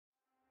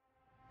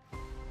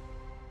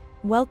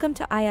Welcome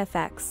to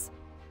IFX.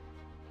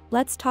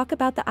 Let's talk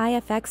about the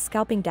IFX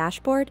scalping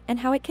dashboard and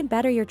how it can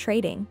better your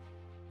trading.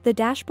 The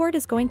dashboard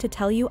is going to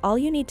tell you all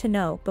you need to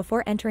know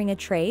before entering a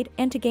trade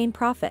and to gain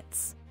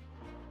profits.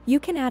 You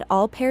can add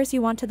all pairs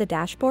you want to the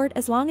dashboard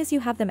as long as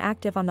you have them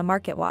active on the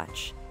market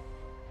watch.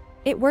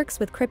 It works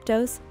with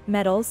cryptos,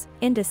 metals,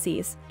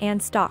 indices,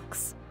 and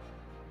stocks.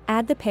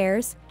 Add the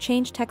pairs,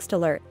 change text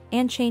alert,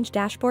 and change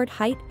dashboard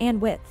height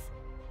and width.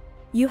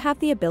 You have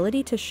the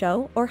ability to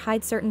show or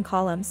hide certain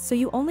columns so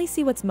you only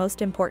see what's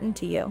most important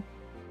to you.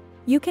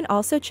 You can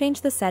also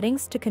change the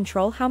settings to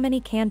control how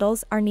many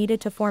candles are needed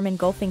to form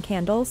engulfing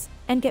candles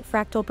and get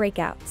fractal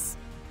breakouts.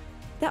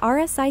 The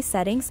RSI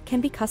settings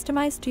can be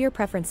customized to your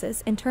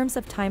preferences in terms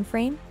of time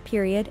frame,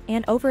 period,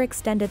 and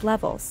overextended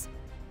levels.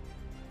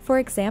 For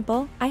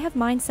example, I have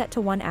mine set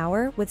to 1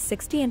 hour with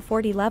 60 and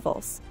 40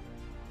 levels.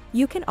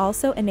 You can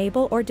also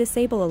enable or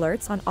disable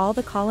alerts on all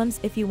the columns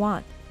if you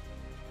want.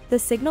 The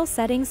signal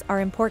settings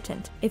are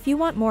important. If you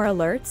want more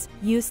alerts,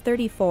 use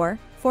 34,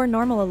 for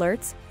normal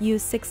alerts,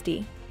 use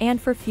 60, and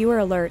for fewer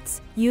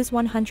alerts, use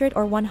 100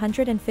 or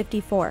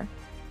 154.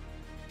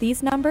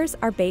 These numbers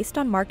are based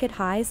on market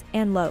highs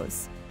and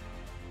lows.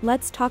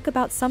 Let's talk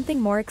about something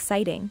more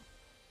exciting.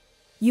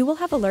 You will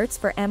have alerts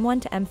for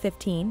M1 to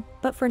M15,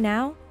 but for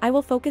now, I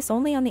will focus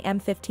only on the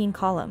M15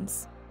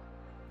 columns.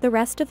 The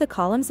rest of the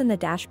columns in the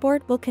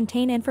dashboard will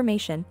contain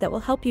information that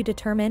will help you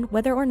determine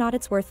whether or not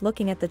it's worth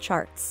looking at the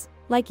charts,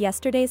 like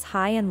yesterday's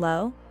high and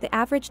low, the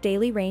average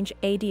daily range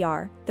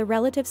ADR, the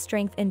relative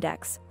strength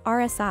index,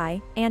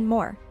 RSI, and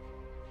more.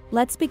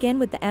 Let's begin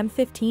with the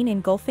M15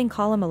 engulfing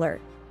column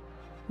alert.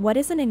 What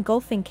is an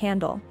engulfing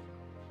candle?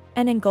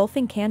 An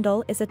engulfing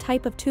candle is a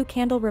type of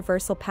two-candle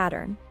reversal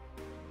pattern.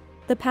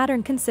 The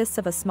pattern consists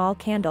of a small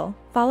candle,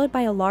 followed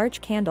by a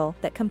large candle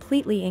that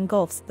completely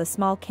engulfs the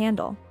small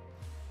candle.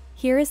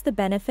 Here is the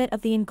benefit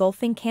of the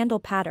engulfing candle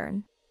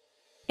pattern.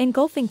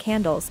 Engulfing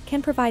candles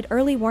can provide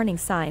early warning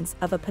signs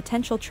of a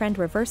potential trend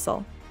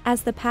reversal,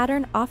 as the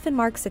pattern often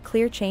marks a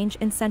clear change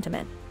in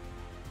sentiment.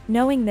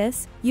 Knowing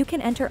this, you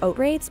can enter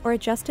outrates or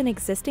adjust in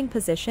existing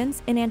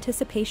positions in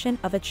anticipation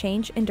of a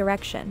change in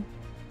direction.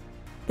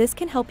 This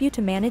can help you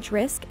to manage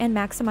risk and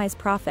maximize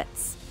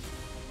profits.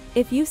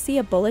 If you see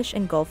a bullish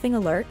engulfing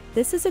alert,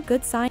 this is a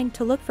good sign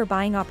to look for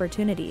buying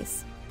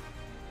opportunities.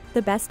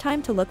 The best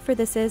time to look for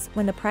this is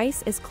when the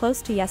price is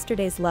close to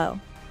yesterday's low.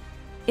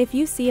 If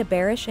you see a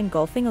bearish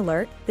engulfing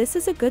alert, this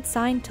is a good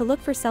sign to look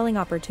for selling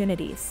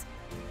opportunities.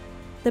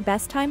 The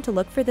best time to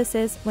look for this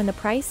is when the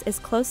price is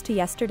close to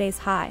yesterday's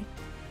high.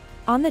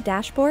 On the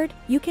dashboard,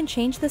 you can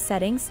change the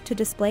settings to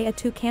display a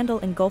two-candle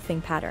engulfing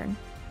pattern.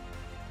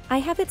 I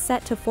have it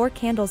set to 4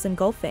 candles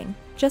engulfing,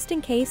 just in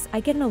case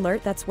I get an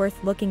alert that's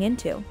worth looking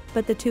into,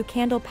 but the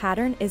two-candle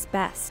pattern is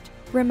best.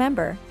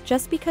 Remember,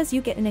 just because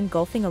you get an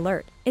engulfing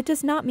alert, it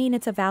does not mean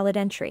it's a valid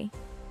entry.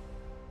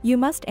 You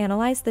must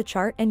analyze the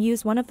chart and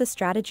use one of the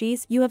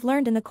strategies you have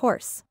learned in the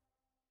course.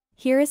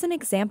 Here is an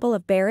example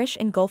of bearish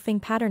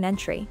engulfing pattern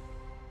entry.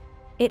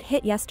 It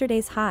hit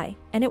yesterday's high,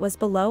 and it was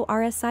below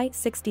RSI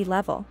 60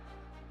 level.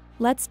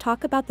 Let's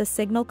talk about the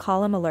signal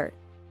column alert.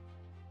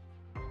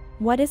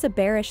 What is a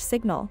bearish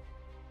signal?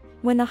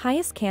 When the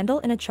highest candle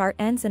in a chart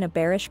ends in a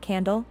bearish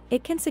candle,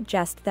 it can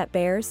suggest that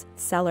bears,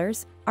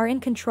 sellers, are in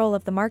control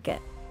of the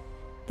market.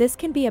 This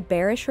can be a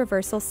bearish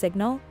reversal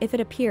signal if it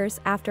appears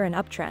after an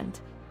uptrend.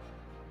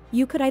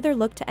 You could either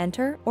look to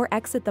enter or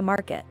exit the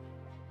market.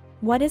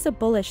 What is a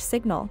bullish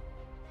signal?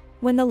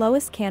 When the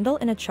lowest candle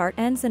in a chart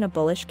ends in a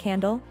bullish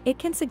candle, it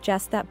can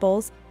suggest that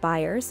bulls,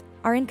 buyers,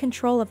 are in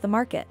control of the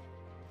market.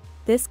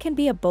 This can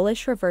be a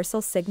bullish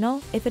reversal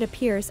signal if it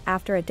appears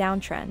after a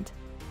downtrend.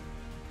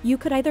 You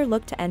could either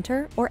look to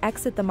enter or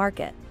exit the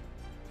market.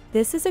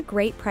 This is a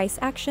great price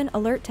action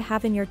alert to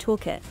have in your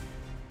toolkit.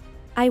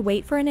 I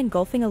wait for an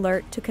engulfing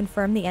alert to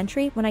confirm the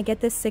entry when I get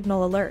this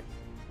signal alert.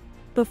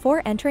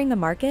 Before entering the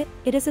market,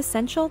 it is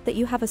essential that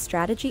you have a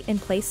strategy in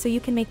place so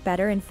you can make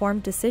better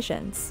informed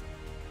decisions.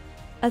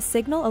 A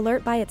signal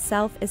alert by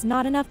itself is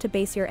not enough to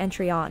base your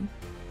entry on.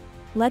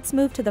 Let's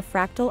move to the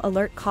fractal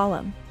alert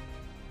column.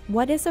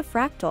 What is a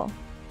fractal?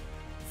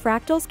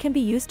 Fractals can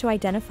be used to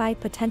identify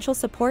potential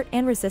support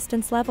and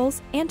resistance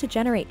levels and to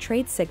generate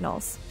trade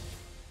signals.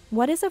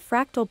 What is a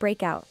fractal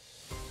breakout?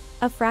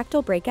 A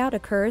fractal breakout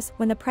occurs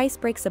when the price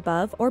breaks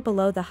above or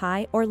below the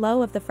high or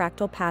low of the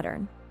fractal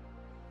pattern.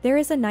 There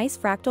is a nice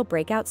fractal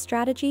breakout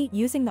strategy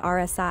using the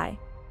RSI.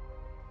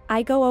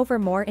 I go over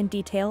more in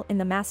detail in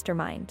the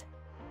mastermind.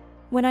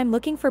 When I'm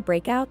looking for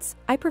breakouts,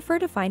 I prefer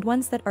to find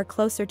ones that are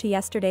closer to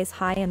yesterday's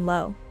high and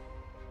low.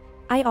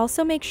 I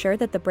also make sure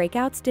that the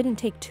breakouts didn't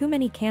take too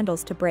many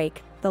candles to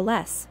break, the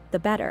less, the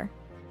better.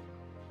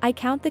 I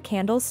count the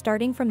candles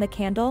starting from the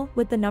candle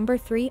with the number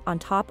 3 on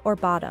top or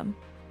bottom.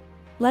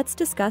 Let's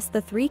discuss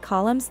the 3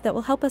 columns that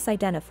will help us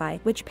identify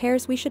which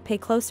pairs we should pay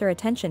closer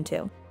attention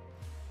to.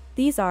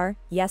 These are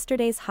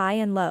yesterday's high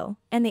and low,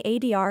 and the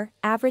ADR,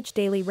 average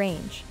daily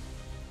range.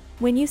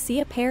 When you see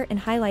a pair and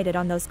highlighted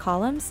on those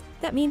columns,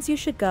 that means you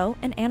should go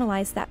and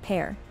analyze that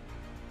pair.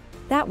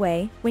 That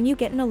way, when you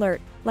get an alert,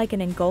 like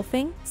an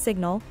engulfing,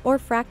 signal, or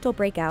fractal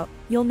breakout,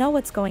 you'll know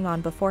what's going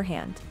on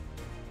beforehand.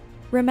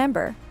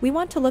 Remember, we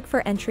want to look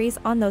for entries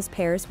on those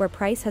pairs where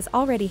price has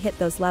already hit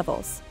those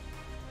levels.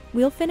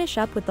 We'll finish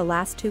up with the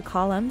last two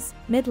columns,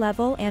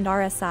 mid-level and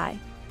RSI.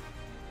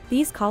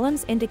 These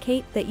columns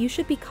indicate that you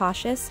should be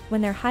cautious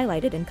when they're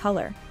highlighted in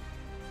color.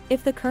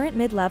 If the current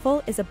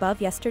mid-level is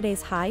above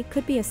yesterday's high,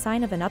 could be a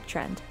sign of an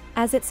uptrend,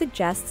 as it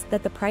suggests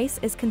that the price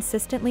is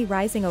consistently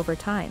rising over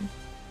time.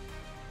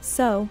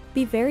 So,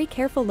 be very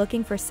careful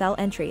looking for sell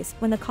entries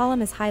when the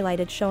column is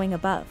highlighted showing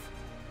above.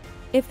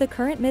 If the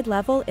current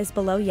mid-level is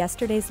below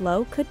yesterday's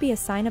low, could be a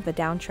sign of a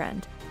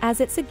downtrend, as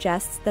it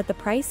suggests that the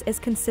price is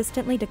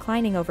consistently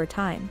declining over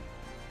time.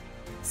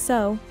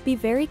 So, be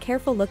very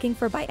careful looking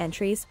for buy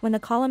entries when the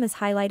column is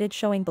highlighted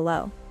showing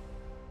below.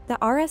 The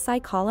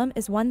RSI column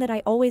is one that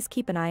I always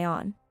keep an eye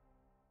on.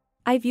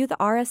 I view the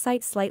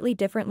RSI slightly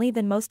differently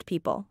than most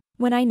people.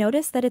 When I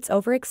notice that it's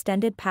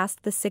overextended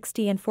past the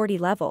 60 and 40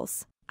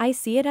 levels, I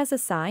see it as a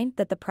sign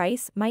that the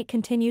price might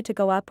continue to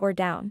go up or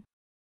down.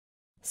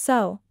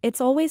 So,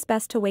 it's always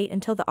best to wait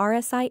until the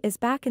RSI is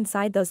back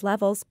inside those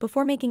levels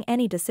before making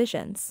any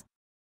decisions.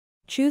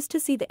 Choose to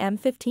see the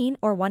M15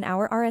 or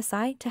 1-hour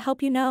RSI to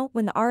help you know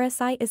when the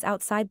RSI is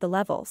outside the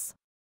levels.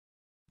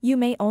 You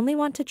may only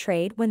want to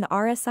trade when the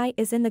RSI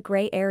is in the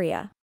gray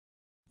area.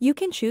 You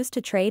can choose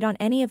to trade on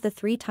any of the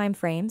 3 time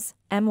frames,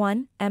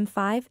 M1,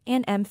 M5,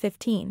 and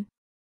M15.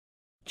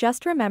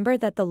 Just remember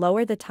that the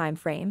lower the time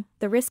frame,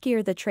 the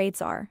riskier the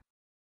trades are.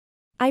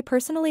 I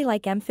personally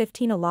like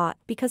M15 a lot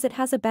because it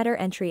has a better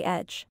entry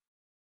edge.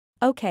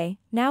 Okay,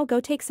 now go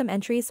take some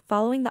entries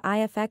following the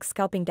IFX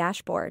scalping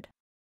dashboard.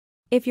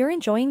 If you're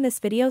enjoying this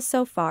video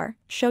so far,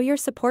 show your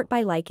support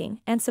by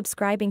liking and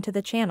subscribing to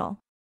the channel.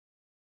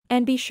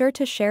 And be sure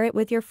to share it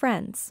with your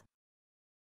friends.